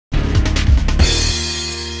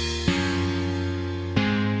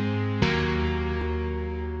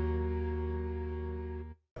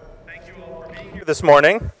Here this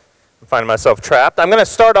morning, I'm finding myself trapped. I'm going to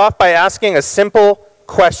start off by asking a simple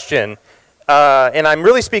question, and I'm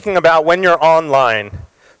really speaking about when you're online.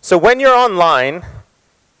 So when you're online,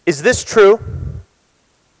 is this true?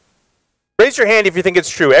 Raise your hand if you think it's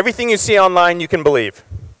true. Everything you see online you can believe.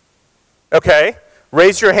 Okay.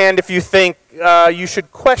 Raise your hand if you think you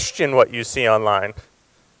should question what you see online.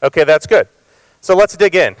 Okay, that's good. So let's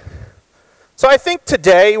dig in. So I think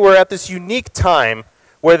today we're at this unique time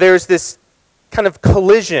where there's this kind of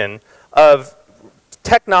collision of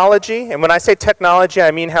technology, and when I say technology, I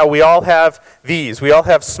mean how we all have these. We all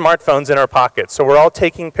have smartphones in our pockets, so we're all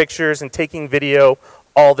taking pictures and taking video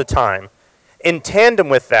all the time. In tandem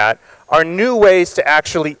with that are new ways to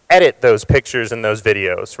actually edit those pictures and those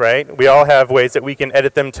videos, right? We all have ways that we can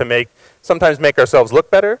edit them to sometimes make ourselves look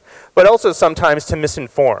better, but also sometimes to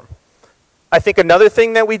misinform. I think another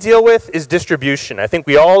thing that we deal with is distribution. I think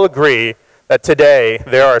we all agree that today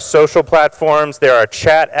there are social platforms, there are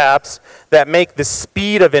chat apps that make the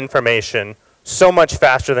speed of information so much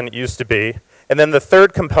faster than it used to be. And then the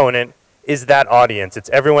third component is that audience. It's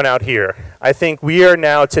everyone out here. I think we are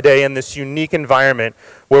now today in this unique environment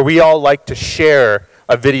where we all like to share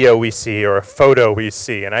a video we see or a photo we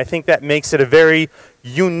see. And I think that makes it a very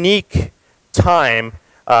unique time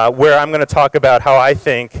where I'm going to talk about how I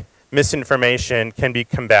think misinformation can be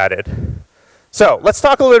combated. So let's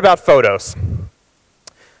talk a little bit about photos.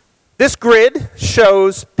 This grid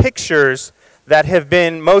shows pictures that have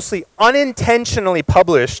been mostly unintentionally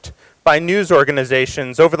published by news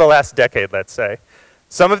organizations over the last decade, let's say.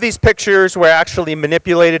 Some of these pictures were actually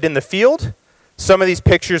manipulated in the field. Some of these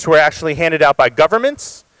pictures were actually handed out by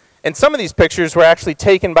governments. And some of these pictures were actually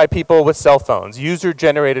taken by people with cell phones,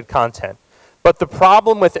 user-generated content. But the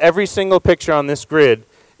problem with every single picture on this grid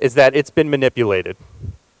is that it's been manipulated.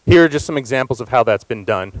 Here are just some examples of how that's been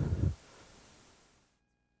done.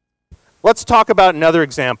 Let's talk about another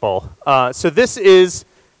example. So this is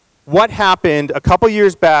what happened a couple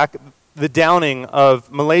years back, the downing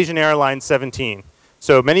of Malaysian Airlines 17.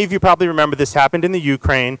 So many of you probably remember this happened in the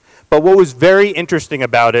Ukraine, but what was very interesting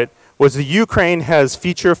about it was the Ukraine has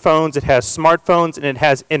feature phones, it has smartphones, and it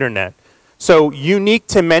has internet. So unique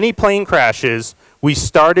to many plane crashes, we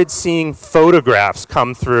started seeing photographs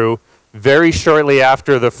come through very shortly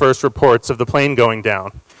after the first reports of the plane going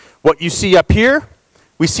down. What you see up here,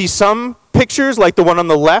 we see some pictures like the one on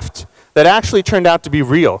the left that actually turned out to be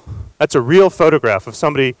real. That's a real photograph of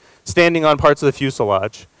somebody standing on parts of the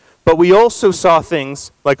fuselage. But we also saw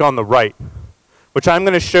things like on the right, which I'm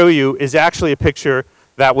going to show you is actually a picture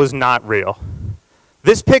that was not real.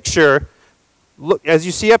 This picture, look, as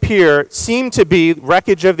you see up here, seemed to be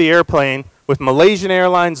wreckage of the airplane with Malaysian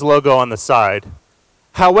Airlines logo on the side.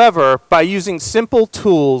 However, by using simple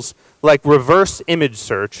tools like reverse image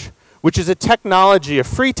search, which is a technology, a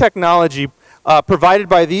free technology provided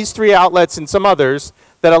by these three outlets and some others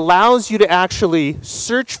that allows you to actually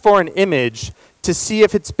search for an image to see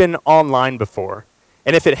if it's been online before.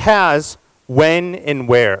 And if it has, when and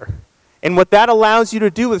where. And what that allows you to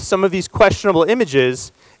do with some of these questionable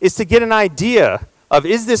images is to get an idea of,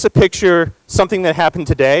 is this a picture something that happened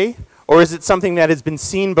today, or is it something that has been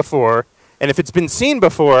seen before? And if it's been seen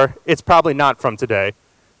before, it's probably not from today.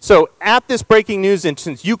 So at this breaking news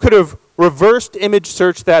instance, you could have reversed image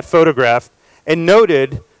searched that photograph and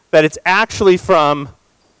noted that it's actually from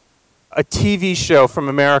a TV show from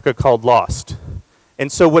America called Lost.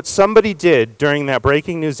 And so what somebody did during that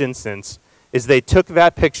breaking news instance is they took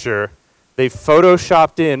that picture, they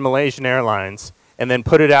photoshopped in Malaysian Airlines, and then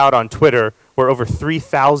put it out on Twitter where over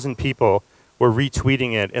 3,000 people were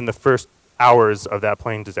retweeting it in the first hours of that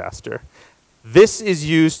plane disaster. This is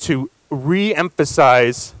used to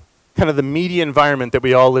re-emphasize kind of the media environment that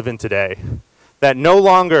we all live in today. That no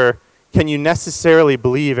longer can you necessarily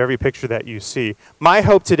believe every picture that you see. My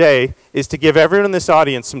hope today is to give everyone in this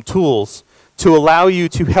audience some tools to allow you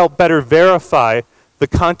to help better verify the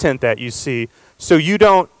content that you see so you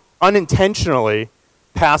don't unintentionally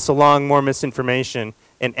pass along more misinformation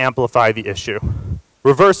and amplify the issue.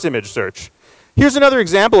 Reverse image search. Here's another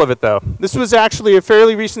example of it, though. This was actually a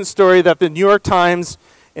fairly recent story that the New York Times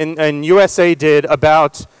and USA did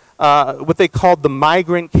about what they called the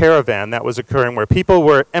migrant caravan that was occurring, where people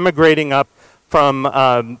were emigrating up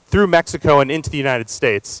from through Mexico and into the United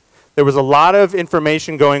States. There was a lot of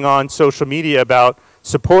information going on social media about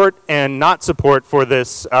support and not support for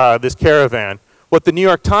this, this caravan. What the New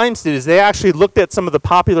York Times did is they actually looked at some of the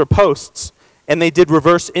popular posts and they did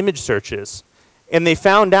reverse image searches. And they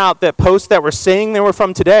found out that posts that were saying they were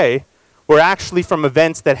from today were actually from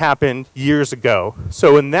events that happened years ago.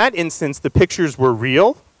 So in that instance, the pictures were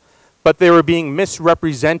real, but they were being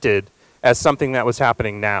misrepresented as something that was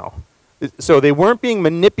happening now. So they weren't being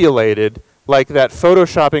manipulated like that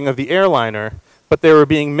photoshopping of the airliner, but they were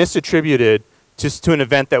being misattributed just to an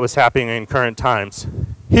event that was happening in current times.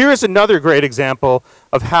 Here is another great example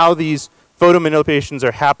of how these photo manipulations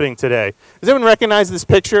are happening today. Does anyone recognize this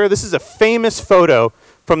picture? This is a famous photo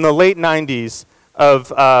from the late 90s of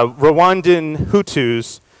Rwandan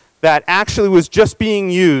Hutus that actually was just being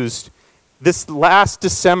used this last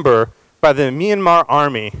December by the Myanmar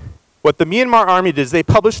army. What the Myanmar army did is they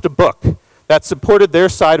published a book that supported their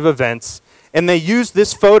side of events, and they used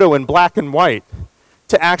this photo in black and white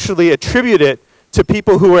to actually attribute it to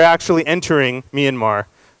people who were actually entering Myanmar,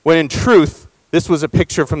 when in truth, this was a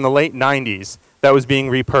picture from the late 90s that was being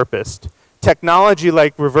repurposed. Technology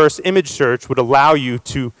like reverse image search would allow you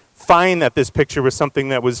to find that this picture was something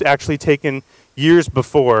that was actually taken years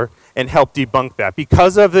before and help debunk that.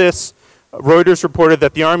 Because of this, Reuters reported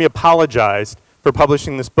that the army apologized for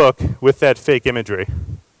publishing this book with that fake imagery.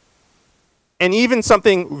 And even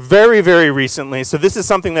something very, very recently, so this is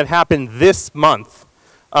something that happened this month.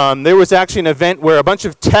 There was actually an event where a bunch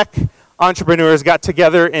of tech entrepreneurs got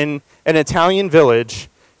together in an Italian village,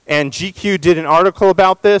 and GQ did an article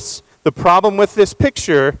about this. The problem with this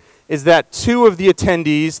picture is that 2 of the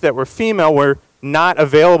attendees that were female were not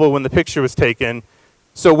available when the picture was taken.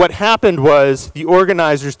 So what happened was the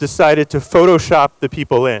organizers decided to Photoshop the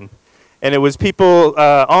people in. And it was people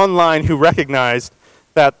online who recognized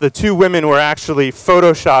that the 2 women were actually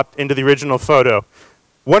Photoshopped into the original photo.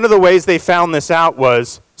 One of the ways they found this out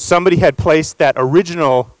was somebody had placed that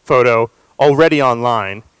original photo already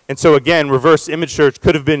online. And so again, reverse image search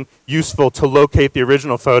could have been useful to locate the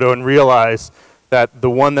original photo and realize that the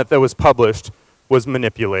one that was published was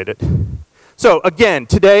manipulated. So again,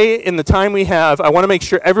 today, in the time we have, I want to make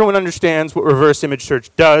sure everyone understands what reverse image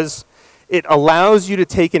search does. It allows you to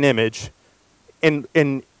take an image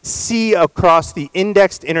and see across the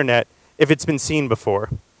indexed internet if it's been seen before.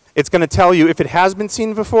 It's going to tell you if it has been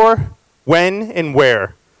seen before, when, and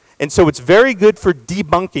where. And so it's very good for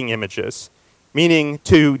debunking images, meaning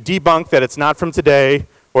to debunk that it's not from today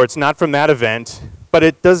or it's not from that event, but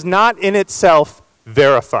it does not in itself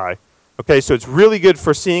verify. Okay, so it's really good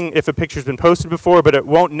for seeing if a picture's been posted before, but it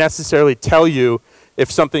won't necessarily tell you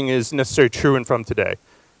if something is necessarily true and from today.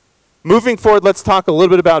 Moving forward, let's talk a little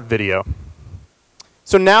bit about video.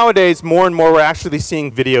 So nowadays, more and more, we're actually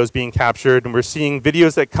seeing videos being captured, and we're seeing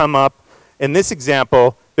videos that come up. In this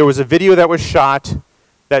example, there was a video that was shot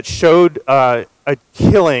that showed a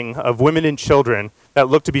killing of women and children that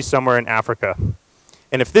looked to be somewhere in Africa.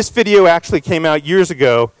 And if this video actually came out years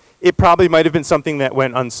ago, it probably might have been something that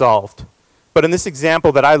went unsolved. But in this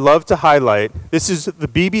example that I love to highlight, this is the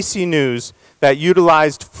BBC News that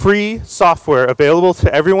utilized free software available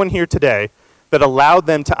to everyone here today that allowed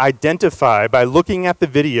them to identify by looking at the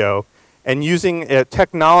video and using a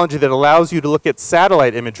technology that allows you to look at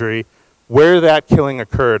satellite imagery where that killing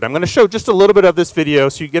occurred. I'm going to show just a little bit of this video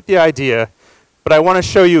so you get the idea, but I want to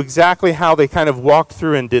show you exactly how they kind of walked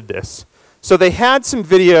through and did this. So they had some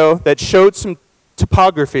video that showed some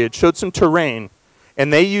topography, it showed some terrain,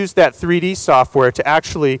 and they used that 3D software to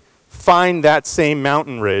actually find that same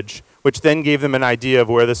mountain ridge, which then gave them an idea of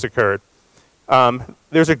where this occurred.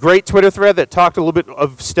 There's a great Twitter thread that talked a little bit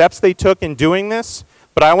of steps they took in doing this,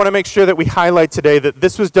 but I want to make sure that we highlight today that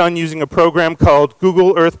this was done using a program called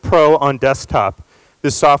Google Earth Pro on desktop.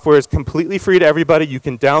 This software is completely free to everybody. You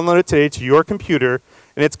can download it today to your computer,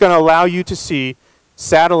 and it's going to allow you to see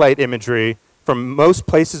satellite imagery from most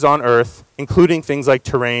places on Earth, including things like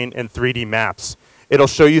terrain and 3D maps. It'll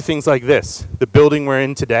show you things like this, the building we're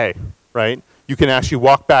in today, right? You can actually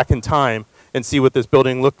walk back in time and see what this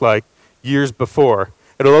building looked like years before.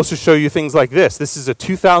 It'll also show you things like this. This is a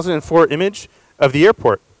 2004 image of the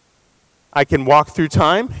airport. I can walk through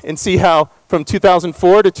time and see how from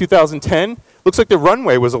 2004 to 2010, looks like the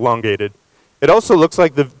runway was elongated. It also looks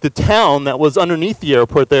like the town that was underneath the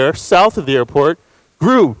airport there, south of the airport,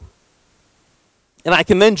 grew. And I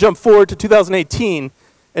can then jump forward to 2018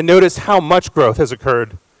 and notice how much growth has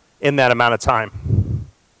occurred in that amount of time.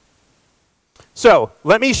 So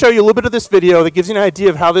let me show you a little bit of this video that gives you an idea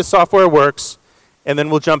of how this software works, and then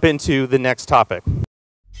we'll jump into the next topic.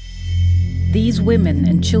 These women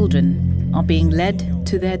and children are being led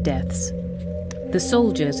to their deaths. The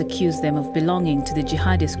soldiers accuse them of belonging to the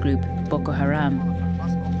jihadist group Boko Haram.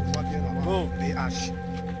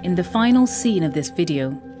 In the final scene of this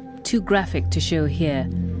video, too graphic to show here,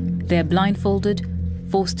 they are blindfolded,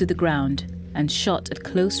 forced to the ground, and shot at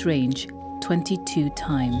close range 22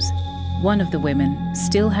 times. One of the women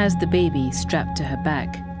still has the baby strapped to her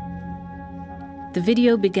back. The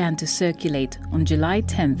video began to circulate on July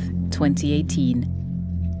 10th,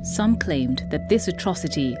 2018. some claimed that this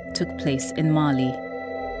atrocity took place in Mali.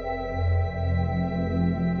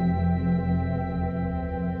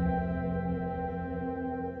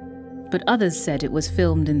 But others said it was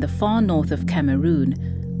filmed in the far north of Cameroon,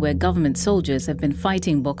 where government soldiers have been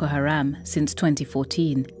fighting Boko Haram since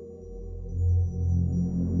 2014.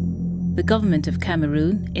 The government of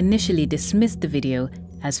Cameroon initially dismissed the video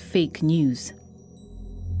as fake news.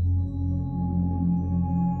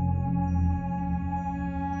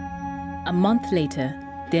 A month later,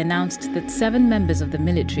 they announced that 7 members of the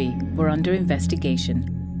military were under investigation.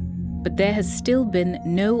 But there has still been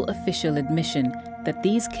no official admission that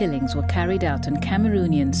these killings were carried out on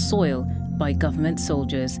Cameroonian soil by government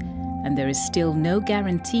soldiers, and there is still no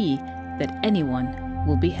guarantee that anyone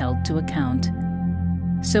will be held to account.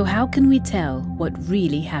 So how can we tell what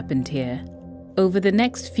really happened here? Over the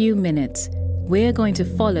next few minutes, we're going to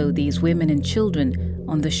follow these women and children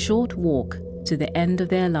on the short walk to the end of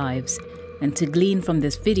their lives, and to glean from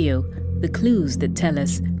this video the clues that tell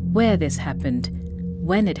us where this happened,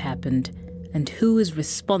 when it happened, and who is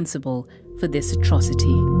responsible for this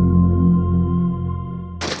atrocity.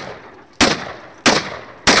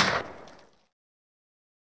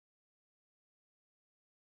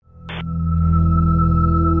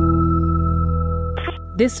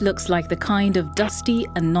 This looks like the kind of dusty,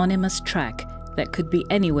 anonymous track that could be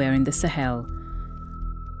anywhere in the Sahel.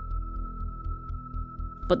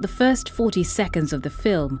 But the first 40 seconds of the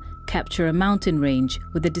film capture a mountain range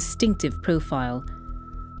with a distinctive profile.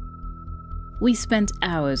 We spent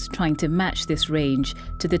hours trying to match this range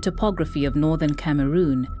to the topography of northern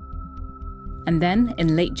Cameroon. And then,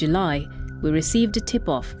 in late July, we received a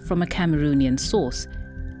tip-off from a Cameroonian source.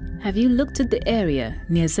 Have you looked at the area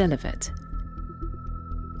near Zelevet?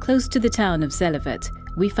 Close to the town of Zelevet,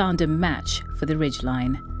 we found a match for the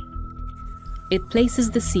ridgeline. It places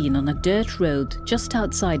the scene on a dirt road just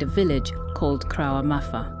outside a village called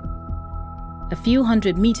Krawamafa. A few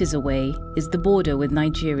hundred meters away is the border with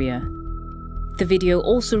Nigeria. The video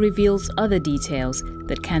also reveals other details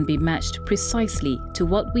that can be matched precisely to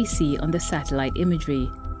what we see on the satellite imagery.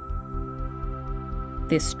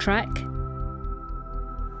 This track,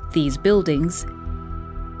 these buildings,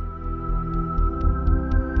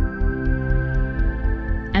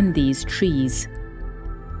 and these trees.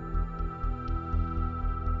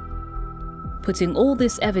 Putting all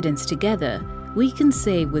this evidence together, we can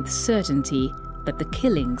say with certainty that the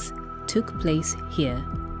killings took place here.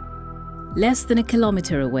 Less than a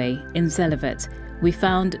kilometer away, in Zelevet, we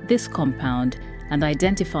found this compound and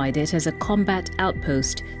identified it as a combat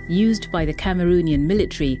outpost used by the Cameroonian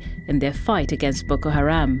military in their fight against Boko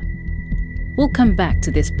Haram. We'll come back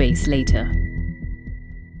to this base later.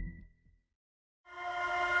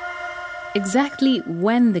 Exactly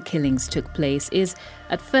when the killings took place is,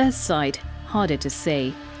 at first sight, harder to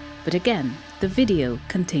say, but again, the video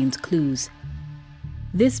contains clues.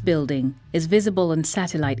 This building is visible on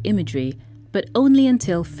satellite imagery, but only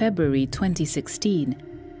until February 2016.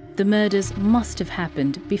 The murders must have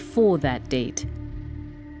happened before that date.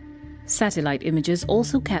 Satellite images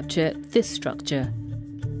also capture this structure.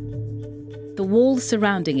 The walls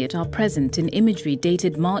surrounding it are present in imagery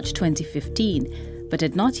dated March 2015, but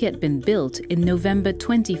had not yet been built in November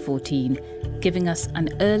 2014, giving us an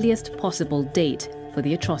earliest possible date for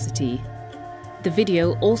the atrocity. The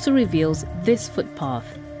video also reveals this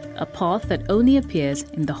footpath, a path that only appears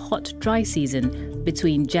in the hot, dry season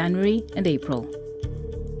between January and April.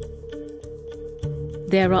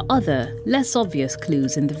 There are other, less obvious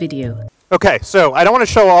clues in the video. Okay, so I don't want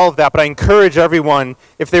to show all of that, but I encourage everyone,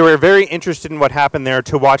 if they were very interested in what happened there,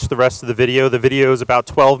 to watch the rest of the video. The video is about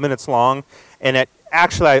 12 minutes long, and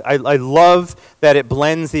actually I love that it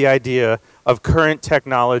blends the idea of current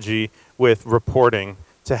technology with reporting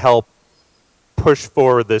to help push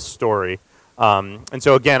forward this story. And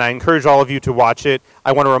so again, I encourage all of you to watch it.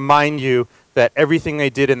 I want to remind you that everything they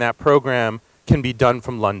did in that program can be done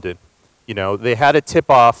from London. You know, they had a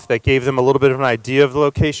tip-off that gave them a little bit of an idea of the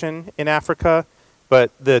location in Africa,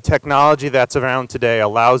 but the technology that's around today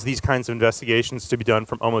allows these kinds of investigations to be done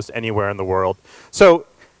from almost anywhere in the world. So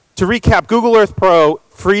to recap, Google Earth Pro,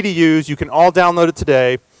 free to use. You can all download it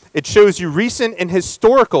today. It shows you recent and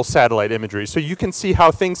historical satellite imagery, so you can see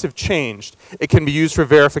how things have changed. It can be used for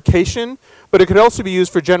verification, but it could also be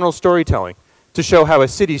used for general storytelling to show how a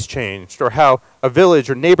city's changed or how a village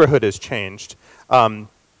or neighborhood has changed.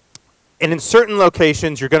 And in certain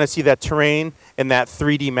locations, you're going to see that terrain and that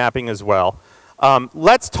 3D mapping as well.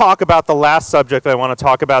 Let's talk about the last subject I want to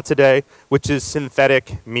talk about today, which is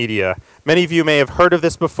synthetic media. Many of you may have heard of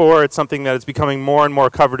this before. It's something that is becoming more and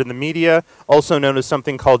more covered in the media, also known as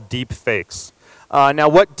something called deep fakes. Now,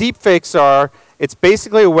 what deep fakes are It's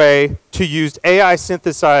basically a way to use AI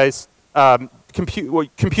synthesized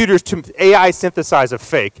computers to AI synthesize a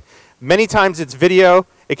fake. Many times it's video.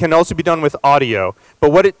 It can also be done with audio. But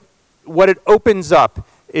what it opens up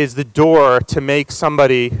is the door to make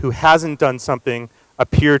somebody who hasn't done something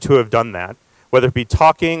appear to have done that, whether it be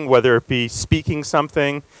talking, whether it be speaking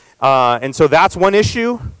something. And so that's one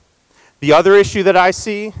issue. The other issue that I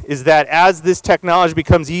see is that as this technology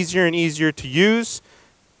becomes easier and easier to use,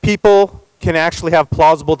 people can actually have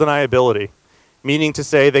plausible deniability, meaning to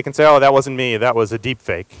say they can say, oh, that wasn't me, that was a deep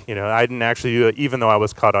fake. You know, I didn't actually do it even though I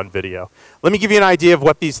was caught on video. Let me give you an idea of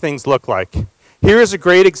what these things look like. Here is a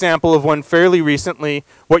great example of one fairly recently.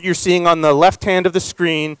 What you're seeing on the left hand of the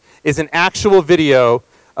screen is an actual video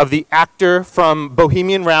of the actor from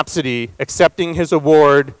Bohemian Rhapsody accepting his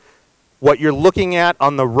award. What you're looking at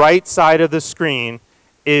on the right side of the screen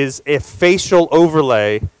is a facial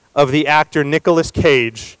overlay of the actor Nicolas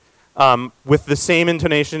Cage with the same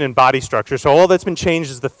intonation and body structure. So all that's been changed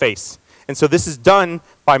is the face. And so this is done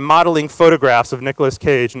by modeling photographs of Nicolas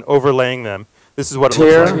Cage and overlaying them. This is what it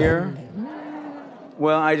looks like. Here.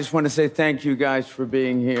 Well, I just want to say thank you guys for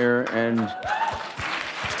being here. And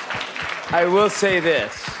I will say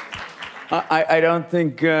this. I don't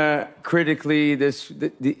think critically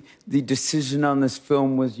the decision on this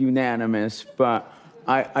film was unanimous, but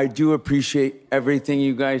I do appreciate everything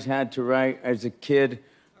you guys had to write as a kid.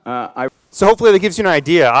 So hopefully that gives you an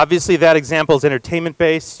idea. Obviously that example is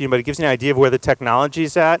entertainment-based, but it gives you an idea of where the technology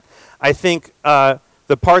is at. I think the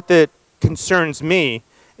part that concerns me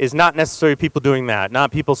is not necessarily people doing that,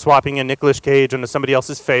 not people swapping in Nicolas Cage onto somebody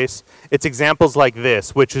else's face. It's examples like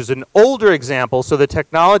this, which is an older example, so the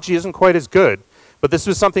technology isn't quite as good. But this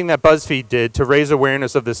was something that BuzzFeed did to raise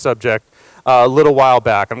awareness of this subject a little while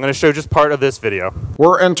back. I'm going to show just part of this video.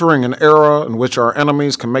 We're entering an era in which our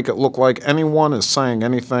enemies can make it look like anyone is saying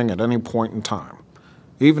anything at any point in time,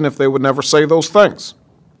 even if they would never say those things.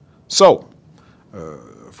 So,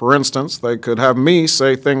 for instance, they could have me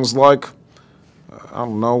say things like, I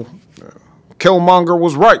don't know, Killmonger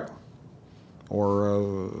was right,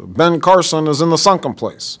 or Ben Carson is in the sunken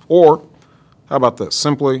place, or, how about this,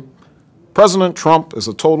 simply, President Trump is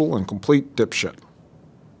a total and complete dipshit.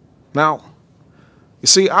 Now, you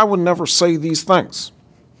see, I would never say these things,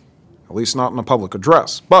 at least not in a public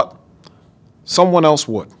address, but someone else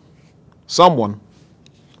would. Someone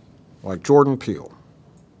like Jordan Peele.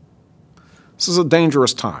 This is a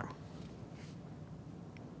dangerous time.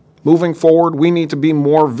 Moving forward, we need to be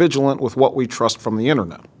more vigilant with what we trust from the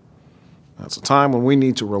internet. That's a time when we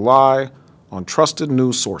need to rely on trusted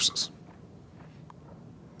news sources.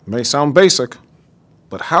 It may sound basic,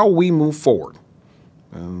 but how we move forward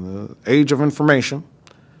in the age of information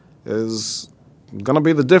is going to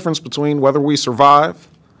be the difference between whether we survive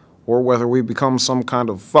or whether we become some kind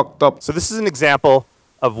of fucked up. So this is an example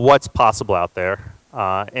of what's possible out there.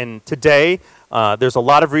 And today, there's a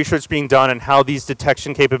lot of research being done on how these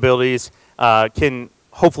detection capabilities can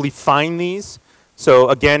hopefully find these. So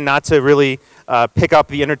again, not to really pick up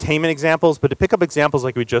the entertainment examples, but to pick up examples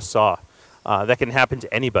like we just saw that can happen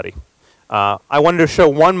to anybody. I wanted to show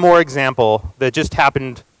one more example that just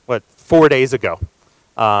happened, 4 days ago.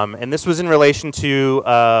 And this was in relation to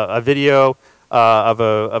a video of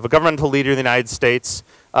a governmental leader in the United States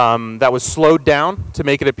that was slowed down to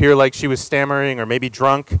make it appear like she was stammering or maybe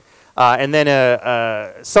drunk. And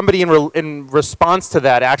then somebody in response to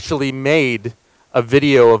that actually made a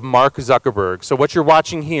video of Mark Zuckerberg. So what you're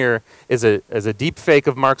watching here is a deep fake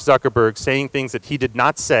of Mark Zuckerberg saying things that he did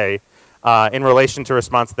not say in relation to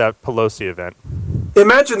response to that Pelosi event.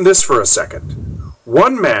 Imagine this for a second.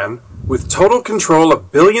 One man with total control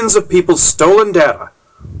of billions of people's stolen data,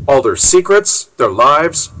 all their secrets, their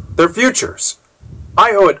lives, their futures.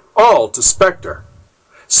 I owe it all to Spectre.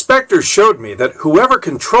 Spectre showed me that whoever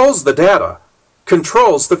controls the data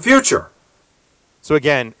controls the future. So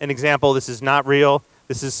again, an example, this is not real.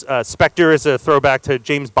 This is, Spectre is a throwback to a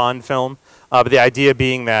James Bond film, but the idea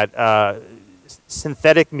being that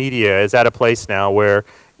synthetic media is at a place now where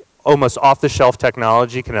almost off-the-shelf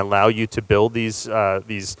technology can allow you to build these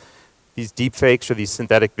deep fakes or these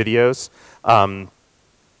synthetic videos.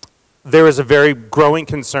 There is a very growing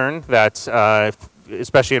concern that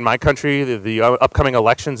especially in my country, the upcoming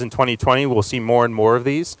elections in 2020, we'll see more and more of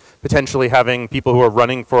these, potentially having people who are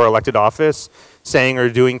running for elected office saying or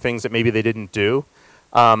doing things that maybe they didn't do.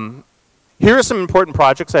 Here are some important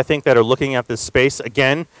projects, I think, that are looking at this space.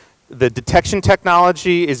 Again, the detection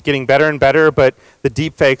technology is getting better and better, but the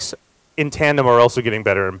deepfakes in tandem are also getting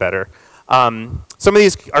better and better. Some of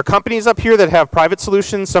these are companies up here that have private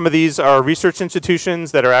solutions. Some of these are research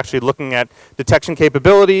institutions that are actually looking at detection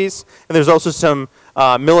capabilities. And there's also some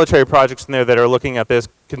military projects in there that are looking at this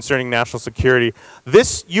concerning national security.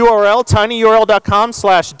 This URL,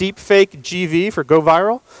 tinyurl.com/deepfakegv for go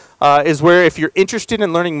viral, is where if you're interested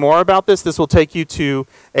in learning more about this, this will take you to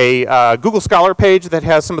a Google Scholar page that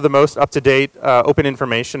has some of the most up-to-date open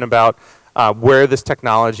information about where this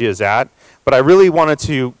technology is at. But I really wanted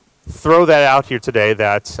to throw that out here today,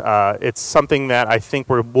 that it's something that I think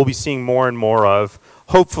we'll be seeing more and more of.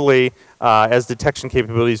 Hopefully, as detection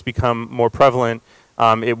capabilities become more prevalent,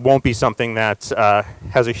 it won't be something that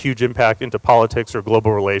has a huge impact into politics or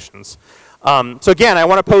global relations. So again, I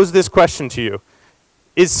want to pose this question to you.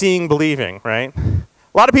 Is seeing believing, right? A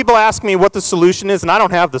lot of people ask me what the solution is, and I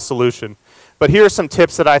don't have the solution. But here are some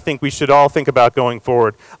tips that I think we should all think about going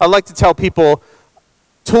forward. I'd like to tell people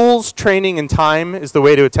tools, training, and time is the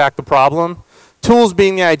way to attack the problem. Tools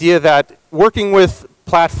being the idea that working with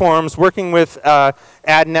platforms, working with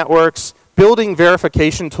ad networks, building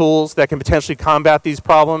verification tools that can potentially combat these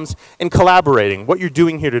problems, and collaborating, what you're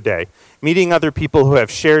doing here today. Meeting other people who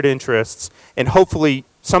have shared interests, and hopefully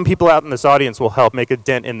some people out in this audience will help make a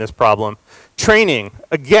dent in this problem. Training,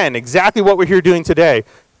 again, exactly what we're here doing today.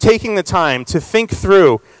 Taking the time to think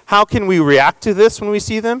through how can we react to this when we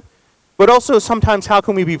see them, but also sometimes how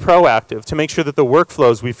can we be proactive to make sure that the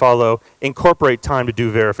workflows we follow incorporate time to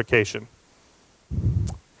do verification.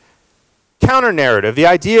 Counter narrative, the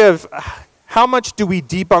idea of how much do we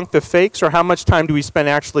debunk the fakes, or how much time do we spend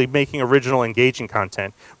actually making original engaging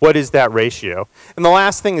content? What is that ratio? And the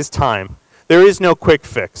last thing is time. There is no quick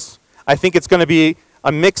fix. I think it's going to be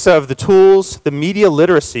a mix of the tools, the media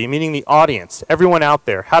literacy, meaning the audience, everyone out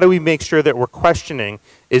there. How do we make sure that we're questioning,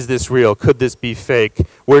 is this real? Could this be fake?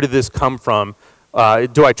 Where did this come from?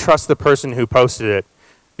 Do I trust the person who posted it?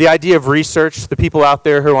 The idea of research, the people out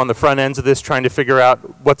there who are on the front ends of this trying to figure out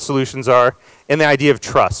what solutions are, and the idea of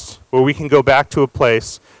trust, where we can go back to a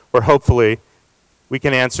place where hopefully we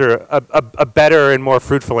can answer a better and more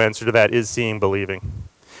fruitful answer to that, is seeing believing.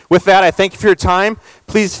 With that, I thank you for your time.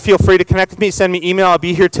 Please feel free to connect with me, send me email. I'll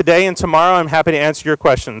be here today and tomorrow. I'm happy to answer your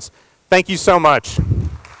questions. Thank you so much.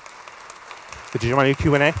 Did you want to do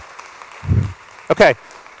Q&A? Okay.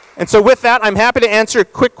 And so with that, I'm happy to answer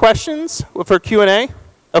quick questions for Q&A.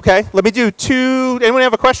 Okay, let me do two. Anyone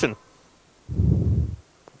have a question?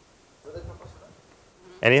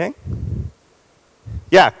 Anything?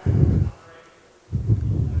 Yeah.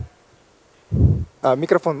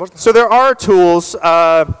 Микрофон можно? So there are tools.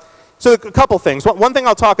 So a couple things. One thing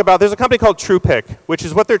I'll talk about, there's a company called TruePick, which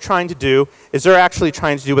is what they're trying to do, is they're actually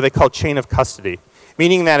trying to do what they call chain of custody.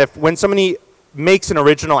 Meaning that when somebody makes an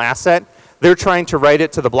original asset, they're trying to write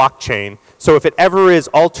it to the blockchain. So if it ever is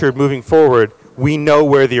altered moving forward, we know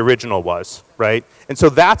where the original was, right? And so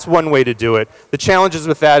that's one way to do it. The challenges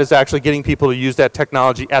with that is actually getting people to use that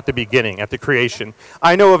technology at the beginning, at the creation.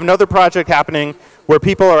 I know of another project happening where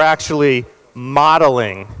people are actually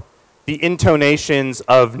modeling the intonations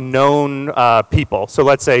of known people. So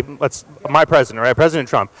let's say, my president, right, President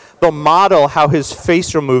Trump. They'll model how his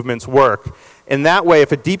facial movements work. And that way,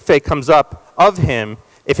 if a deepfake comes up of him,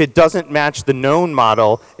 if it doesn't match the known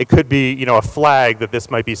model, it could be, you know, a flag that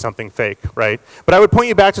this might be something fake, right? But I would point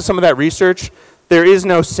you back to some of that research. There is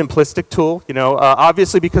no simplistic tool, you know.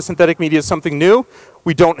 Obviously, because synthetic media is something new,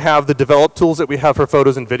 we don't have the developed tools that we have for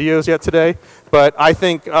photos and videos yet today. But I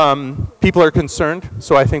think people are concerned,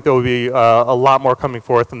 so I think there will be a lot more coming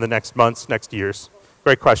forth in the next months, next years.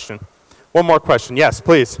 Great question. One more question. Yes,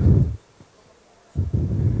 please.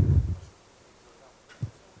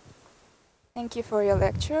 Thank you for your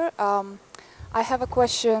lecture. I have a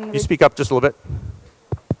question. Can you speak up just a little bit?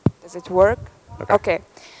 Does it work? Okay. Okay.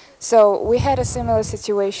 So we had a similar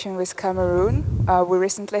situation with Cameroon. We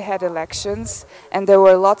recently had elections, and there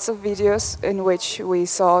were lots of videos in which we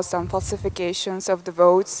saw some falsifications of the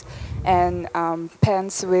votes and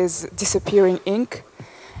pens with disappearing ink,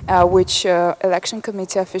 which election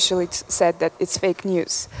committee officially said that it's fake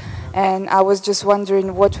news. And I was just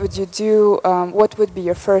wondering, what would you do, what would be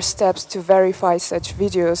your first steps to verify such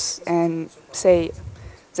videos and say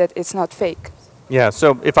that it's not fake? Yeah,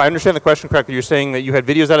 so if I understand the question correctly, you're saying that you had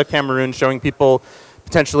videos out of Cameroon showing people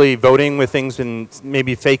potentially voting with things in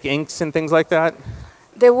maybe fake inks and things like that?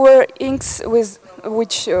 There were inks with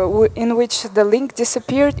in which the link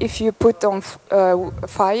disappeared if you put on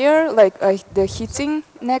fire, like the heating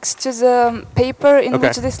next to the paper in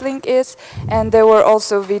which this link is. And there were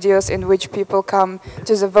also videos in which people come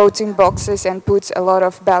to the voting boxes and put a lot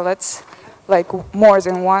of ballots, like more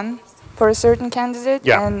than one. for a certain candidate,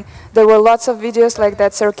 Yeah. and there were lots of videos like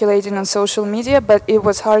that circulating on social media, but it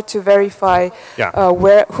was hard to verify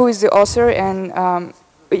who is the author and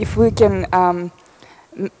if we can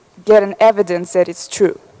get an evidence that it's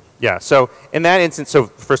true. Yeah, so in that instance, so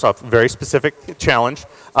first off, very specific challenge.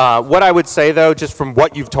 What I would say though, just from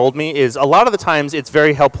what you've told me, is a lot of the times it's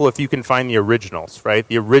very helpful if you can find the originals, right?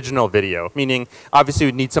 The original video, meaning obviously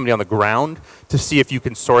you'd need somebody on the ground to see if you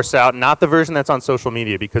can source out, not the version that's on social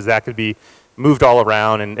media, because that could be moved all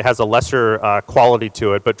around and it has a lesser quality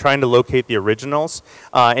to it, but trying to locate the originals.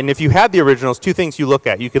 And if you had the originals, two things you look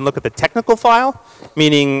at. You can look at the technical file,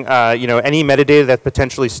 meaning you know, any metadata that's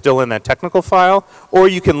potentially still in that technical file, or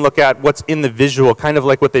you can look at what's in the visual, kind of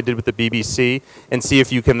like what they did with the BBC, and see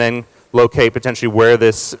if you can then locate potentially where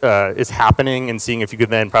this is happening, and seeing if you could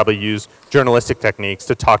then probably use journalistic techniques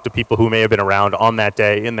to talk to people who may have been around on that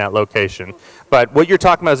day in that location. But what you're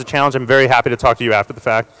talking about is a challenge. I'm very happy to talk to you after the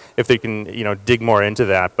fact if they can, you know, dig more into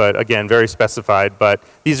that. But again, very specified. But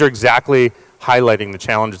these are exactly highlighting the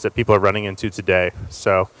challenges that people are running into today.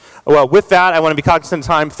 So, well, with that, I want to be cognizant of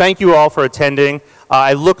time. Thank you all for attending.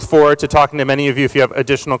 I look forward to talking to many of you if you have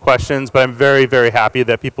additional questions, but I'm very, very happy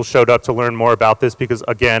that people showed up to learn more about this because,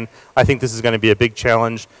 again, I think this is going to be a big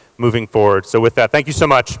challenge moving forward. So with that, thank you so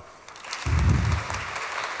much.